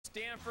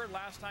Stanford.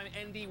 Last time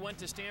ND went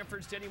to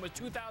Stanford Stadium was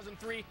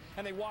 2003,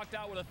 and they walked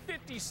out with a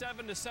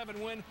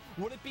 57-7 win.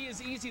 Would it be as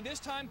easy this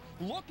time?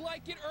 Looked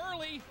like it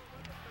early.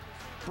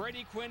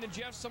 Brady Quinn to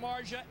Jeff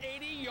Samardzija,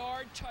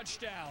 80-yard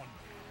touchdown.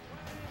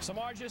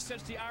 Samardzija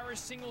sets the Irish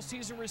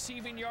single-season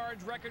receiving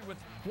yards record with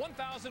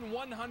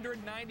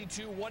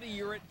 1,192. What a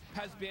year it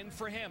has been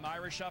for him.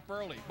 Irish up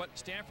early, but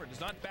Stanford does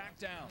not back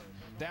down.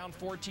 Down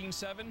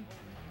 14-7.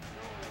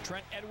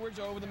 Trent Edwards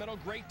over the middle.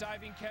 Great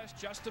diving catch.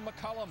 Justin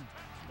McCullum.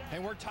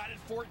 And we're tied at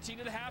 14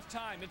 at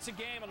halftime. It's a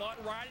game. A lot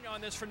riding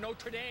on this for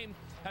Notre Dame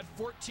at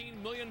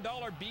 $14 million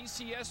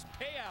BCS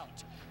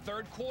payout.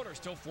 Third quarter,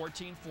 still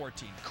 14-14.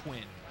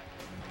 Quinn.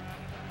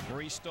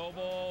 Maurice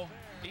Stovall,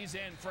 he's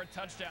in for a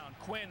touchdown.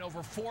 Quinn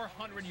over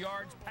 400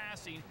 yards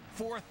passing,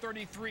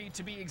 433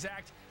 to be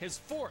exact, his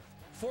fourth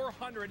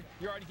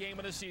 400-yard game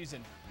of the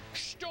season.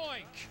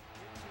 Stoink!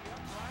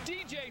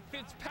 DJ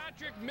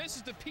Fitzpatrick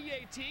misses the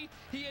PAT.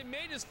 He had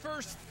made his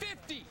first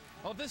 50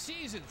 of the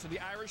season, so the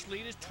Irish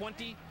lead is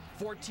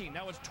 20-14.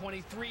 Now it's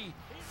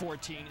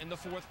 23-14 in the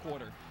fourth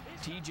quarter.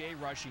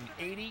 TJ rushing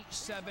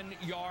 87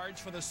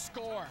 yards for the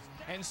score,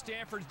 and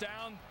Stanford's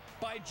down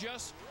by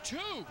just 2.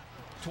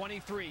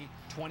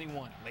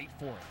 23-21, late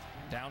fourth,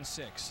 down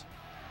 6,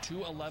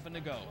 2:11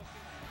 to go.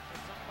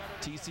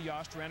 TC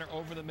Ostrander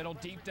over the middle,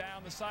 deep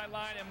down the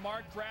sideline, and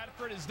Mark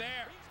Bradford is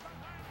there.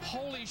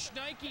 Holy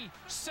shnikey,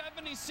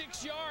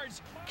 76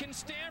 yards. Can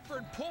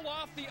Stanford pull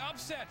off the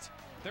upset?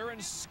 They're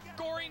in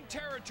scoring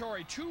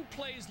territory. 2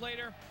 plays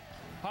later,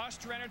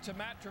 Ostrander to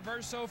Matt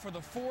Traverso for the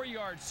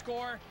 4-yard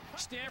score.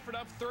 Stanford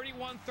up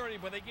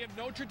 31-30, but they give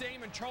Notre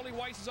Dame and Charlie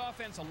Weiss's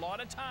offense a lot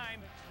of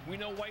time. We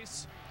know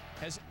Weiss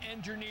has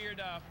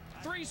engineered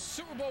 3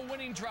 Super Bowl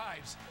winning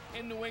drives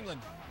in New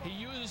England. He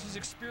uses his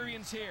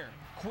experience here.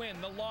 Quinn,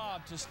 the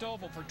lob to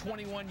Stovall for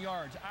 21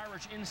 yards.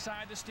 Irish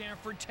inside the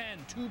Stanford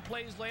 10. 2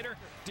 plays later,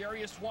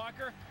 Darius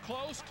Walker,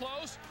 close,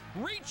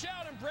 reach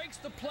out and breaks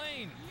the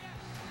plane.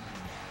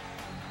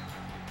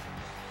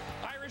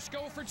 Irish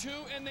go for 2,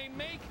 and they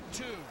make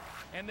 2.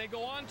 And they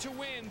go on to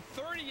win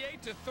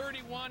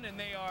 38-31, and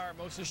they are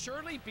most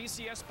assuredly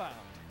BCS bound.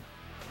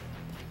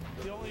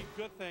 The only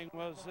good thing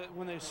was that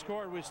when they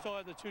scored, we still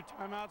had the 2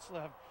 timeouts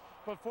left.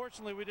 But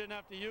fortunately, we didn't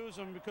have to use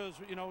them because,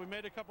 you know, we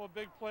made a couple of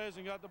big plays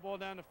and got the ball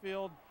down the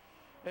field.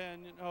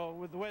 And, you know,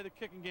 with the way the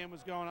kicking game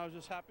was going, I was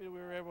just happy we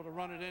were able to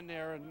run it in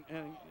there and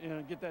you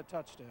know, get that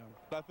touchdown.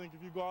 I think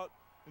if you go out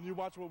and you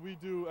watch what we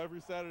do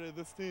every Saturday,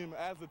 this team,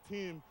 as a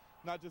team,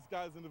 not just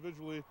guys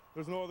individually,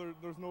 there's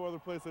no other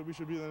place that we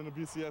should be than in a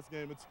BCS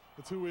game.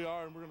 It's who we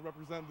are, and we're going to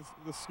represent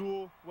the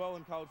school well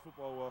and college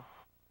football well.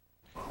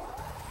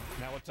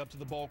 Now it's up to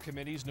the bowl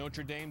committees.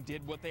 Notre Dame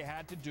did what they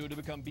had to do to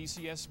become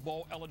BCS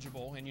bowl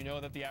eligible, and you know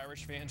that the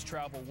Irish fans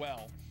travel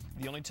well.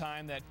 The only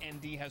time that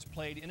ND has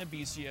played in a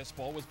BCS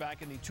bowl was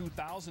back in the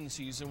 2000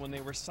 season when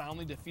they were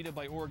soundly defeated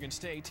by Oregon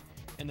State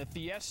in the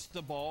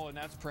Fiesta Bowl, and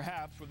that's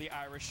perhaps where the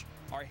Irish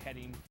are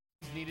heading.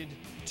 Needed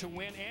to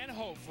win and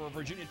hope for a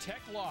Virginia Tech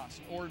loss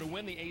in order to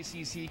win the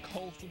ACC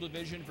Coastal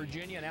Division.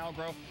 Virginia and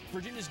Algro.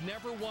 Virginia's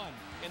never won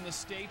in the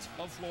state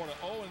of Florida.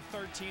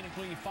 0-13,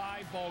 including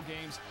 5 ball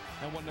games.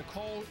 And what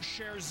Nicole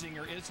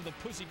Scherzinger is to the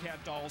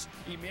Pussycat Dolls,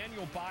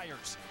 Emmanuel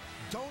Byers.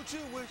 Don't you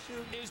wish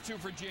you? Is to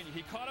Virginia.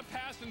 He caught a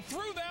pass and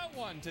threw that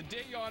one to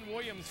Dayon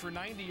Williams for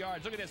 90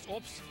 yards. Look at this.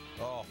 Oops.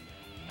 Oh.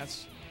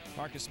 That's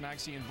Marcus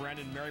Maxey and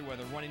Brandon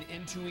Merriweather running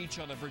into each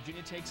other.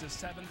 Virginia takes a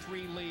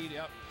 7-3 lead.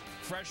 Yep.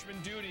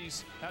 Freshman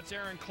duties. That's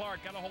Aaron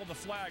Clark. Got to hold the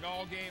flag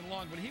all game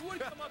long, but he would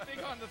come up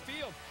big on the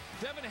field.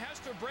 Devin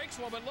Hester breaks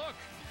one, but look.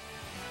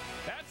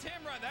 That's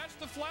him, right? That's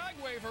the flag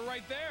waver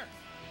right there.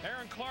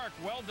 Aaron Clark,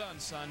 well done,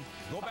 son.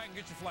 Go back and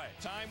get your flag.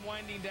 Time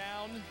winding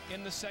down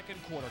in the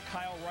second quarter.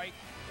 Kyle Wright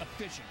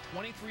efficient.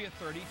 23 of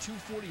 30,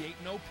 248,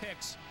 no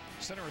picks.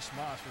 Generous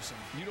Moss for some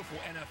beautiful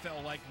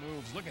NFL-like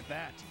moves. Look at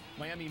that.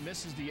 Miami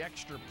misses the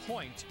extra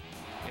point.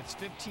 It's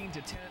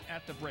 15-10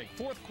 at the break.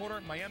 Fourth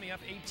quarter, Miami up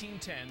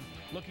 18-10,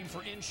 looking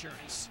for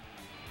insurance.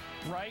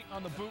 Right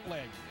on the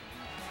bootleg.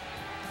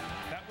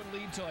 That would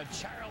lead to a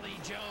Charlie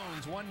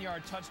Jones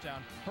 1-yard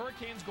touchdown.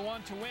 Hurricanes go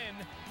on to win.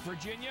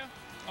 Virginia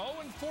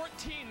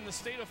 0-14 in the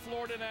state of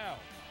Florida now.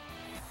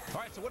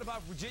 All right, so what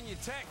about Virginia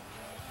Tech?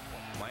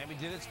 Miami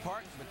did its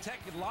part, but Tech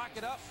could lock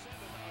it up.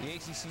 The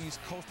ACC's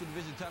Coastal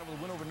Division title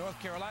will win over North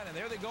Carolina.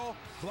 There they go,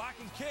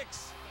 blocking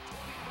kicks.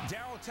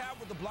 Darryl Tabb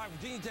with the block.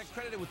 Virginia Tech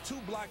credited with 2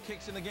 block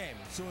kicks in the game.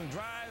 Ensuing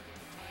drive,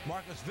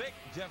 Marcus Vick,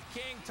 Jeff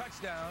King,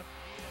 touchdown.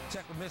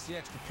 Tech will miss the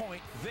extra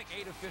point. Vick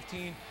 8 of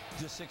 15,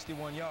 just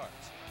 61 yards.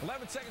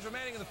 11 seconds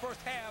remaining in the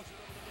first half.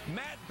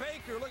 Matt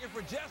Baker looking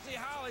for Jesse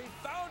Holley.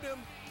 Found him,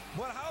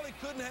 but Holley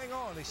couldn't hang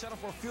on. They settled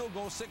for a field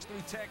goal, 6-3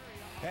 Tech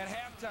at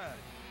halftime.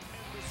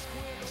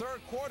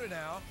 Third quarter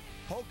now.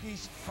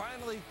 Hokies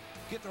finally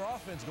get their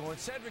offense going.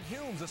 Cedric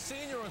Humes, a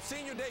senior on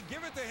senior day,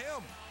 give it to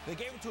him. They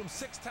gave it to him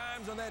 6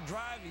 times on that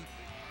drive. He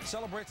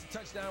celebrates the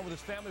touchdown with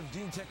his family.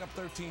 Virginia Tech up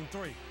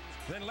 13-3.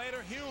 Then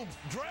later, Humes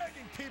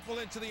dragging people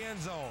into the end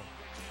zone.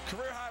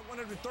 Career-high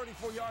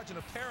 134 yards and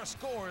a pair of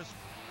scores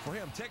for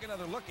him. Take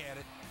another look at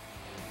it.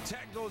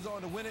 Tech goes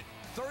on to win it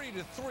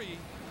 30-3.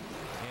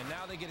 And now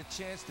now they get a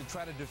chance to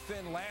try to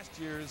defend last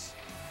year's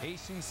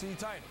ACC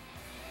title.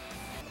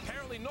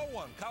 Apparently no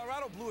one.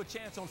 Colorado blew a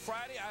chance on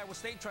Friday. Iowa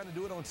State trying to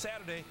do it on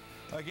Saturday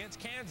against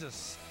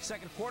Kansas.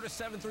 Second quarter,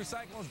 7-3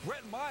 Cyclones.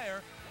 Brett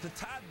Meyer to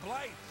Todd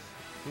Blythe.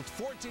 With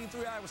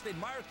 14-3 Iowa State.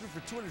 Meyer threw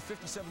for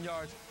 257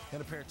 yards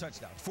and a pair of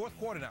touchdowns. Fourth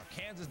quarter now.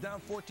 Kansas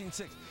down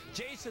 14-6.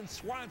 Jason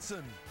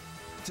Swanson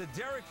to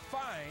Derek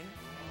Fine.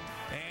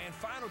 And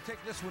Fine will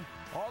take this one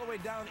all the way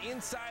down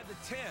inside the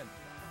 10.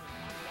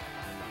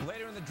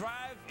 Later in the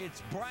drive,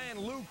 it's Brian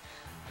Luke.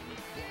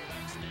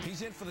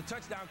 He's in for the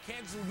touchdown.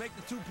 Kansas will make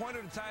the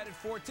two-pointer to tie it at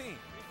 14.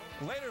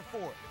 Later for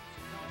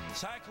it.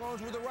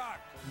 Cyclones with a rock.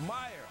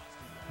 Meyer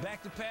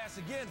back to pass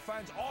again.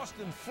 Finds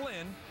Austin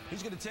Flynn.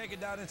 He's going to take it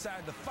down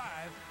inside the 5.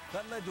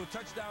 That led to a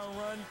touchdown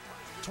run.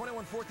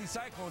 21-14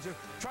 Cyclones are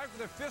trying for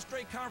their 5th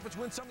straight conference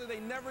win, something they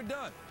never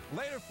done.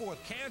 Later for it.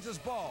 Kansas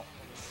ball.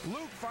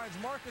 Luke finds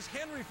Marcus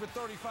Henry for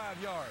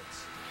 35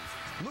 yards.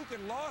 Luke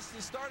had lost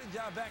his starting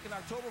job back in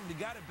October, but he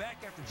got it back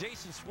after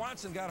Jason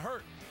Swanson got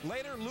hurt.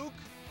 Later, Luke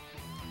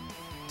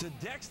to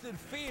Dexton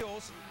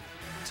Fields.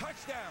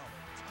 Touchdown.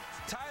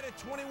 Tied at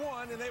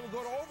 21, and they will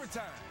go to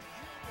overtime.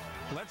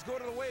 Let's go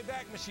to the way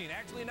back machine.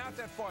 Actually, not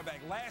that far back.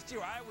 Last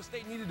year, Iowa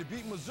State needed to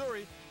beat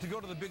Missouri to go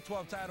to the Big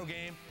 12 title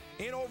game.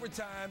 In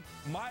overtime,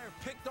 Meyer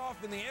picked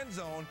off in the end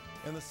zone,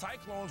 and the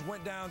Cyclones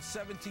went down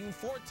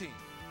 17-14.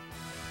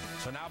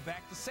 So now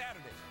back to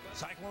Saturday.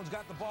 Cyclones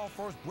got the ball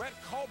first. Brett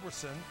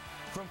Culberson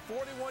from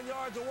 41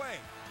 yards away.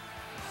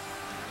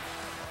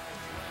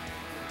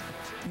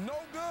 No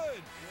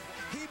good.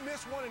 He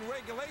missed one in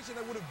regulation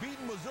that would have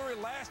beaten Missouri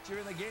last year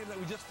in the game that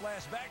we just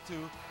flashed back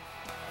to.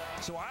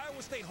 So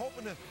Iowa State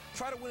hoping to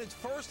try to win its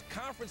first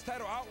conference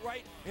title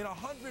outright in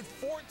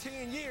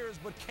 114 years,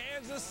 but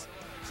Kansas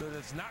said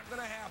it's not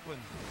going to happen.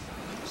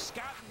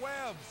 Scott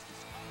Webb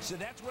said,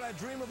 that's what I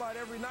dream about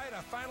every night.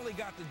 I finally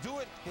got to do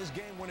it. His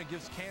game winner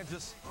gives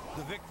Kansas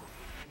the victory.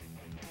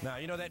 Now,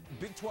 you know, that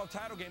Big 12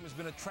 title game has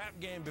been a trap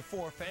game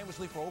before,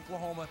 famously for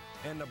Oklahoma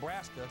and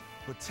Nebraska.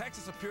 But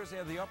Texas appears to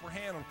have the upper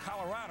hand on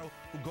Colorado,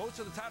 who goes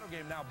to the title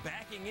game now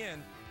backing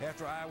in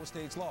after Iowa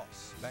State's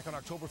loss. Back on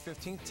October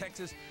 15th,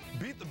 Texas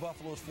beat the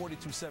Buffaloes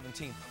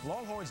 42-17.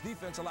 Longhorns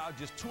defense allowed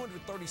just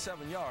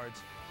 237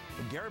 yards.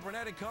 But Gary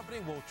Burnett and company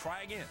will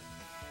try again.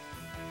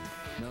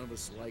 None of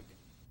us like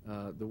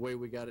the way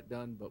we got it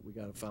done, but we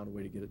got to find a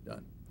way to get it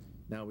done.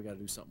 Now we got to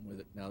do something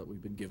with it now that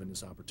we've been given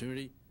this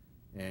opportunity.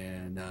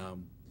 And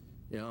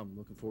yeah, I'm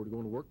looking forward to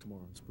going to work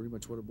tomorrow. It's pretty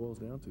much what it boils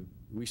down to.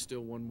 We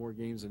still won more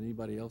games than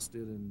anybody else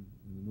did in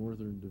the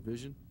Northern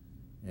Division.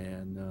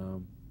 And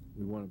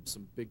we won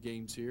some big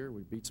games here.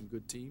 We beat some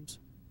good teams.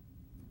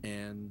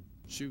 And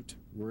shoot,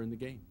 we're in the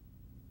game.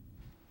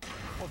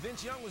 Well,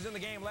 Vince Young was in the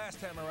game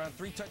last time around.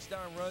 3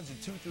 touchdown runs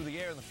and 2 through the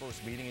air in the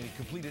first meeting, and he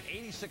completed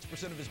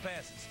 86% of his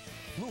passes.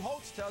 Lou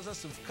Holtz tells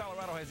us if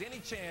Colorado has any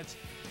chance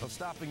of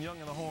stopping Young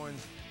and the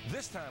Horns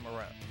this time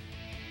around.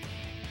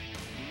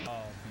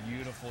 Oh,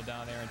 beautiful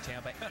down there in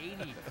Tampa.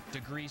 80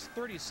 degrees,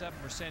 37%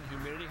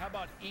 humidity. How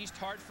about East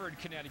Hartford,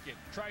 Connecticut?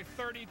 Try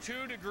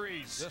 32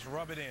 degrees. Just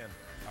rub it in.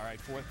 All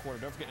right, fourth quarter.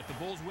 Don't forget, if the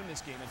Bulls win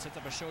this game, it sets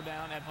up a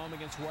showdown at home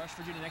against West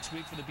Virginia next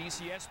week for the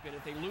BCS bid.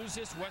 If they lose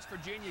this, West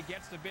Virginia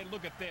gets the bid.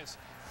 Look at this.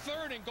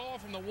 3rd and goal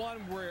from the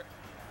 1. We're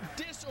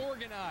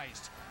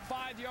disorganized.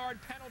 5-yard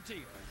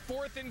penalty.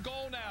 4th and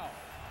goal now.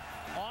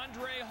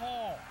 Andre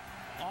Hall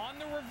on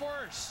the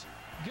reverse.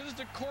 Gives it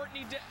to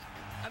Courtney.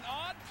 An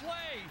odd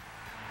play.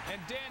 And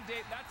Dan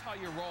Davis, that's how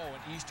you roll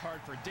in East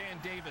Hartford. Dan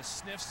Davis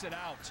sniffs it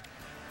out.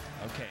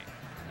 Okay,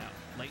 now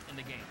late in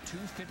the game,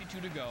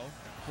 2:52 to go.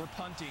 We're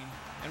punting,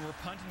 and we're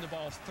punting the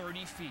ball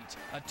 30 feet.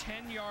 A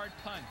 10-yard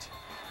punt.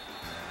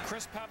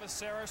 Chris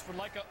Pavasaris would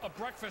like a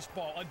breakfast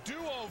ball, a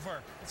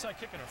do-over. It's like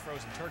kicking a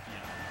frozen turkey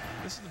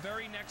out. This is the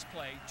very next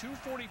play,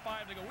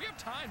 2:45 to go. We have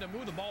time to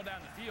move the ball down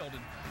the field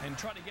and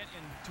try to get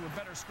into a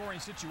better scoring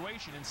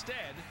situation.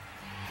 Instead,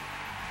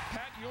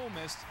 Pat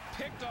Yulmus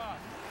picked off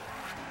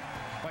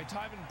by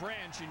Tyvin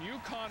Branch, and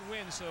UConn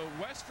wins, so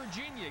West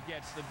Virginia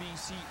gets the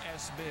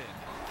BCS bid.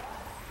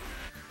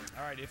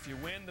 All right, if you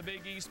win the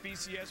Big East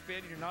BCS bid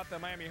and you're not the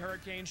Miami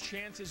Hurricanes,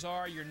 chances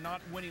are you're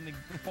not winning the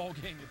ball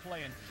game you're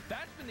playing.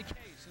 That's been the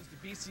case since the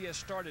BCS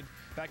started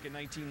back in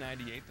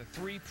 1998. The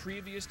 3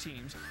 previous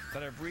teams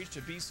that have reached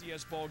a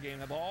BCS bowl game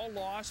have all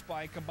lost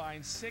by a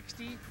combined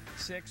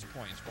 66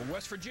 points. But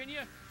West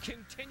Virginia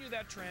continue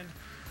that trend.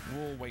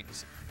 We'll wait and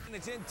see. And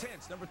it's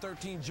intense. Number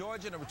 13,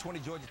 Georgia. Number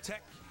 20, Georgia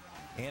Tech.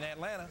 In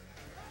Atlanta.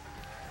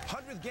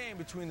 100th game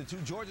between the two.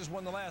 Georgia's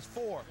won the last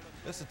 4.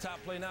 This is the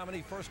top play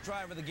nominee. First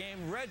drive of the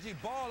game. Reggie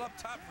Ball up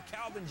top for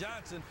Calvin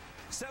Johnson.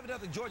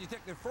 7-0 Georgia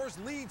Tech. Their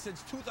first lead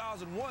since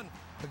 2001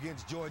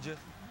 against Georgia.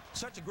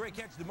 Such a great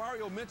catch.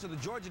 DeMario Minter, the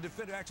Georgia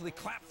defender, actually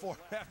clapped for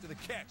it after the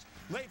catch.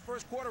 Late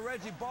first quarter,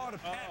 Reggie Ball to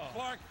Pat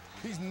Clark.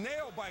 He's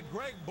nailed by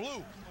Greg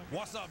Blue.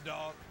 What's up,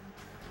 dog?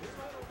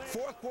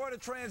 Fourth quarter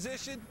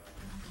transition.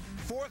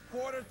 Fourth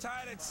quarter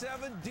tied at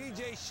 7.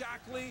 DJ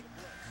Shockley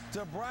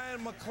to Brian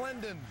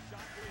McClendon.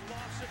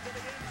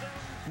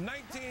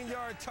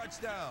 19-yard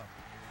touchdown.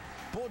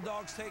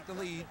 Bulldogs take the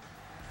lead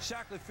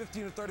Shockley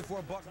 15-34,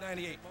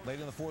 $1.98. Late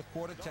in the fourth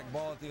quarter, Tech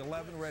ball at the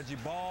 11. Reggie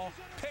Ball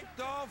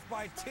picked off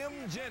by Tim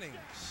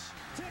Jennings.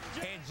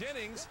 And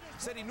Jennings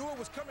said he knew it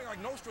was coming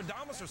like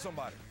Nostradamus or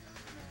somebody.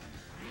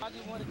 I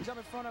just wanted to jump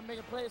in front of him, make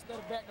a play instead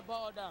of batting the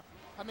ball down.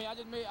 I mean, I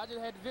just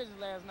had the vision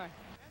last night.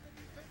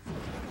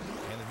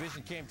 And the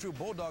vision came true.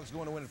 Bulldogs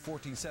going to win at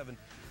 14-7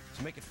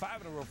 to make it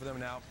 5 in a row for them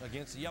now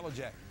against the Yellow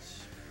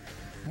Jackets.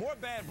 More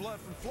bad blood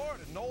from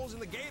Florida. Knowles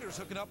and the Gators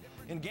hooking up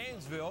in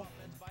Gainesville.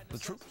 The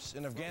troops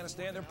in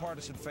Afghanistan, they're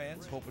partisan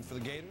fans, hoping for the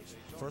Gators.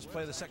 First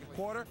play of the second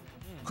quarter.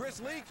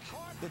 Chris Leak,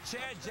 the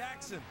Chad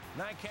Jackson.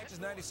 9 catches,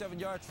 97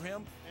 yards for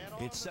him.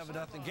 It's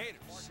 7-0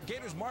 Gators.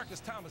 Gators Marcus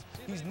Thomas,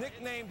 he's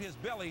nicknamed his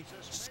belly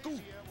Scoop.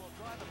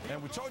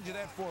 And we told you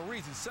that for a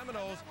reason.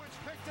 Seminoles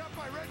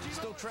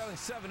still trailing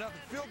 7-0.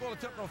 Field goal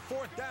attempt on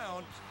 4th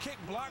down. Kick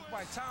blocked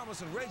by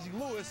Thomas, and Reggie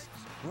Lewis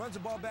runs the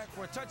ball back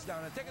for a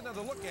touchdown. And take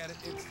another look at it.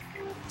 It's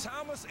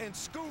Thomas and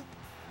Scoop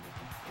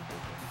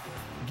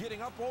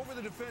getting up over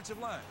the defensive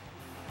line.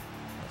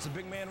 That's a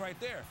big man right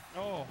there.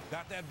 Oh,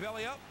 got that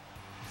belly up.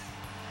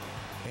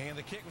 And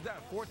the kick was down.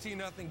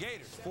 14-0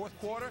 Gators. Fourth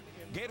quarter,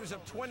 Gators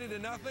up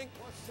 20-0.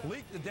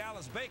 Leak to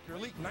Dallas Baker.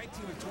 Leak 19-28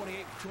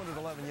 for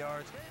 211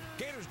 yards.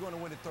 Gators going to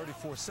win at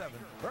 34-7.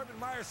 Urban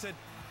Meyer said,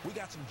 we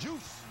got some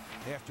juice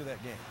after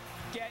that game.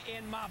 Get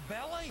in my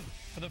belly.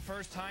 For the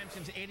first time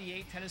since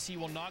 '88, Tennessee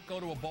will not go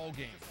to a bowl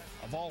game.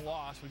 A ball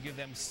loss would give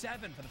them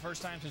 7 for the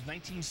first time since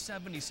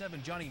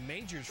 1977, Johnny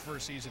Major's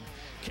first season.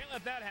 Can't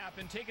let that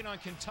happen. Taking on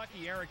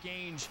Kentucky, Eric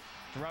Ainge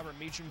to Robert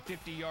Meacham,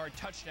 50-yard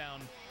touchdown.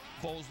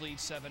 Vols lead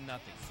 7-0.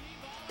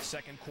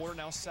 Second quarter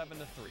now 7-3.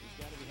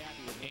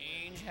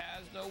 Ainge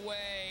has the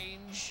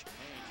range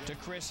to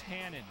Chris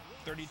Hannon,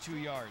 32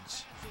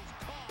 yards.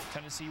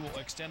 Tennessee will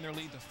extend their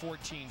lead to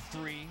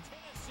 14-3.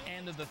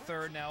 End of the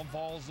third now,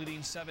 Vols leading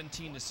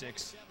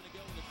 17-6.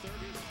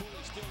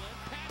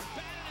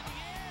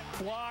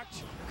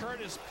 Blocked,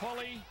 Curtis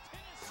Pulley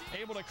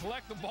able to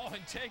collect the ball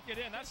and take it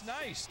in. That's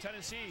nice.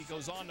 Tennessee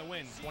goes on to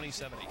win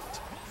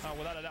 27-8.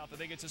 Without a doubt, the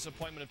biggest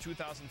disappointment of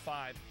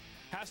 2005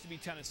 has to be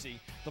Tennessee.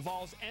 The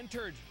Vols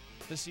entered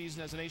the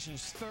season as the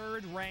nation's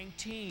 3rd-ranked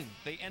team.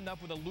 They end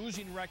up with a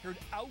losing record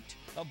out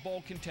of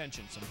bowl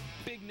contention. Some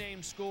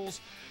big-name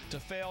schools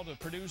to fail to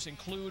produce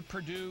include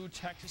Purdue,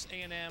 Texas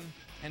A&M,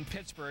 and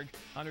Pittsburgh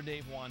under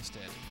Dave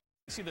Wanstead.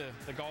 See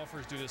the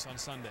golfers do this on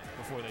Sunday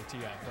before they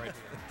tee off, right?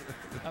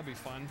 That'd be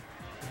fun.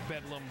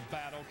 Bedlam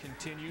battle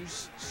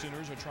continues.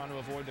 Sooners are trying to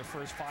avoid their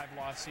first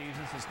 5-loss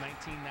season since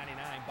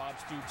 1999, Bob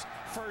Stoops'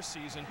 first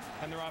season,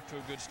 and they're off to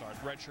a good start.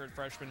 Redshirt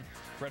freshman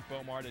Brett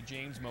Bomar to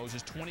James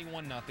Moses,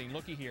 21-0.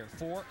 Looky here,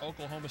 4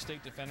 Oklahoma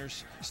State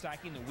defenders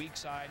stacking the weak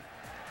side.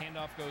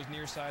 Handoff goes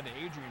near side to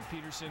Adrian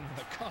Peterson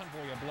with a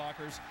convoy of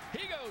blockers.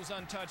 He goes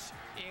untouched,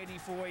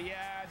 84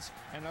 yards,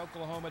 and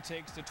Oklahoma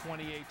takes the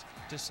 28-7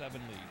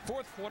 lead.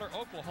 Fourth quarter,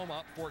 Oklahoma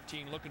up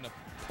 14, looking to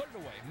put it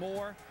away.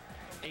 More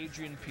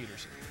Adrian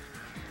Peterson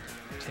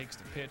takes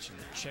the pitch and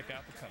check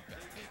out the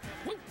cutback.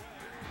 Woo!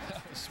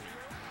 That was sweet.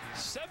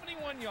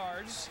 71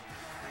 yards.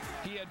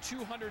 He had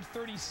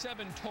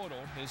 237 total,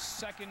 his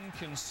second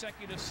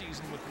consecutive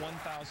season with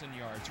 1,000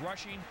 yards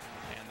rushing.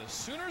 And the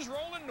Sooners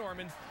roll in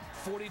Norman,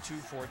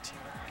 42-14.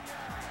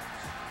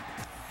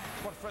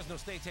 What Fresno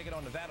State taking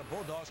on Nevada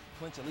Bulldogs,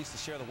 clinch at least to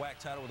share the WAC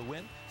title with a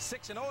win.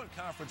 6-0 in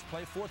conference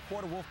play. Fourth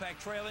quarter, Wolfpack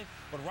trailing,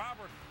 but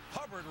Robert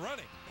Hubbard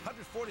running.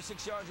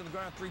 146 yards on the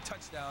ground, 3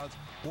 touchdowns.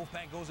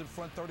 Wolfpack goes in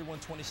front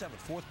 31-27.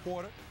 Fourth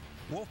quarter,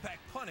 Wolfpack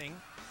punting.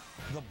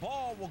 The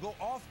ball will go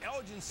off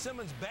Elgin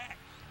Simmons' back.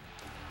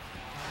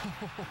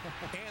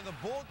 And the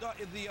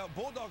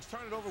Bulldogs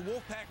turn it over.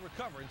 Wolfpack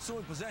recover.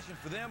 Ensuing possession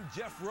for them,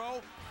 Jeff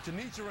Rowe to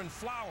Nietzsche and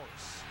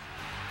Flowers.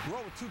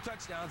 Rowe with 2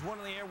 touchdowns, 1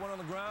 in the air, 1 on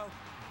the ground.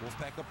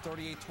 Wolfpack up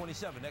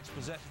 38-27. Next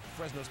possession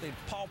for Fresno State,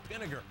 Paul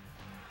Pinniger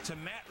to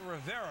Matt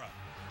Rivera.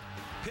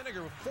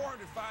 Pinniger with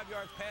 405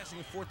 yards passing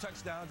and 4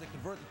 touchdowns. They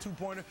convert the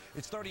 2-pointer.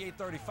 It's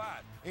 38-35.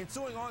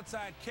 Ensuing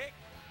onside kick.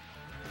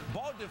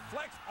 Ball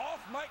deflects off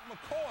Mike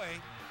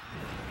McCoy.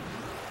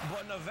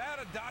 But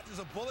Nevada dodges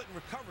a bullet and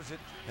recovers it.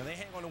 And they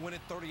hang on to win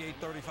it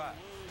 38-35.